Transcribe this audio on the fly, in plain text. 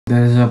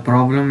there is a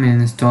problem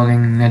in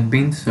installing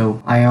NetBeans.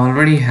 So I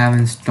already have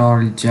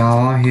installed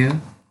Java here.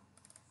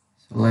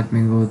 So let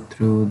me go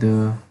through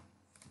the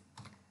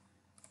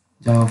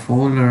Java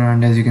folder,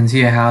 and as you can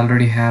see, I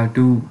already have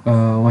two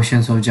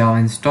versions of Java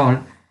installed,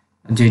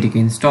 JDK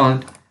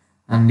installed,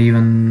 and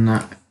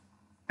even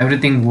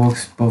everything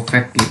works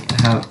perfectly.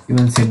 I have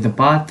even set the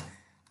path,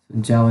 so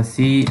Java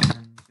C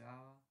and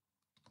Java.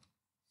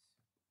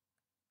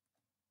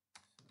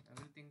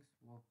 Everything's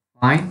worked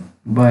fine,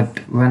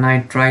 but when I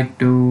try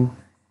to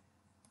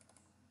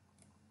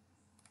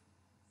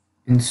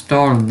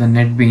install the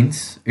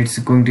NetBeans, it's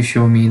going to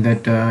show me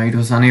that it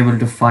was unable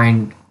to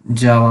find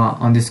Java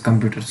on this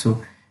computer. So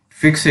to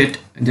fix it,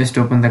 just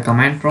open the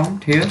command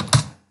prompt here.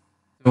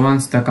 So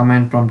once the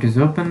command prompt is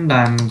opened,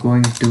 I'm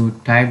going to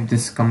type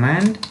this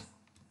command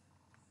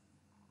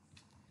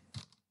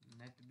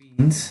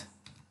NetBeans.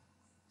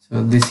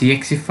 So this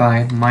exe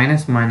file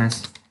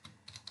 --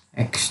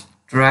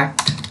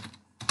 extract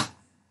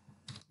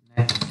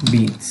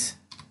NetBeans.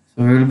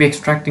 So we will be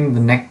extracting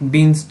the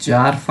NetBeans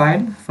jar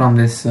file from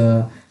this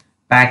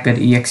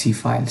packed.exe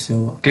file.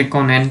 So click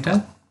on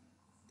enter.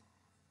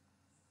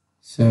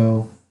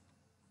 So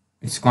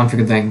it's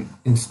configured the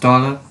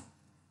installer,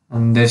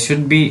 and there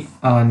should be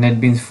a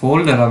NetBeans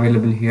folder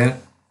available here.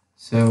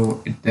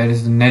 So there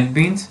is the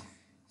NetBeans.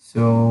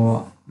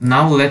 So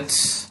now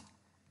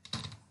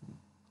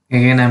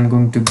I'm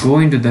going to go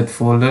into that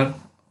folder,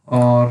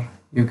 or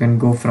you can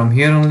go from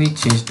here only,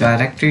 change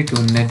directory to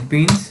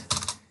NetBeans.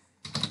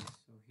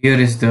 So here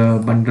is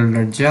the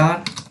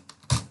bundle.jar.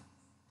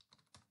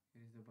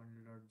 Here is the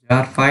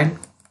bundle.jar file.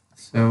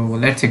 So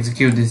let's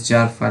execute this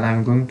jar file.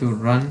 I'm going to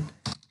run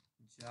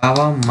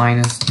java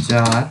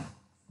 -jar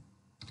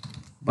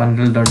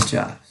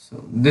bundle.jar. So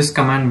this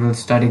command will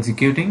start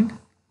executing,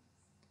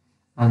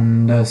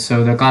 and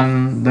so the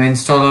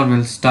installer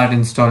will start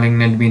installing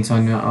NetBeans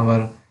on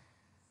our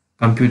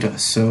computer.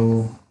 So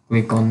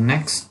click on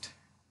next.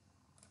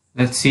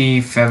 Let's see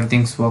if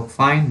everything's worked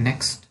fine.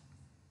 Next.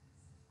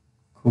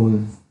 Cool.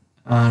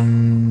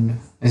 And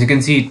as you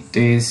can see, it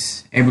is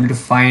able to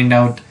find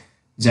out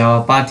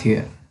Java path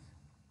here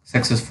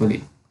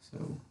successfully. So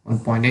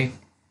 1.8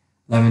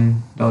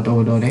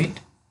 11.0.8.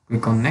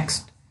 click on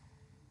next.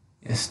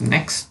 Yes,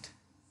 next.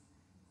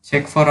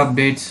 Check for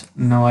updates.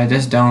 No, I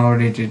just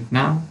downloaded it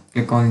now.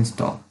 Click on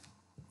install.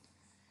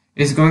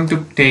 It's going to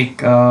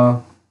take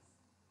 5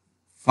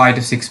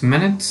 to 6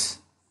 minutes,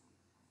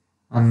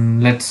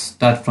 and let's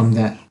start from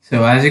there.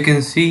 So as you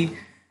can see,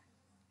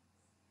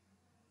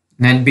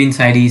 NetBeans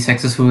IDE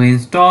successfully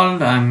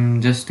installed.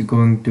 I'm just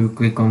going to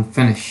click on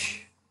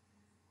finish.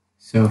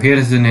 So here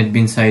is the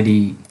NetBeans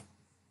IDE.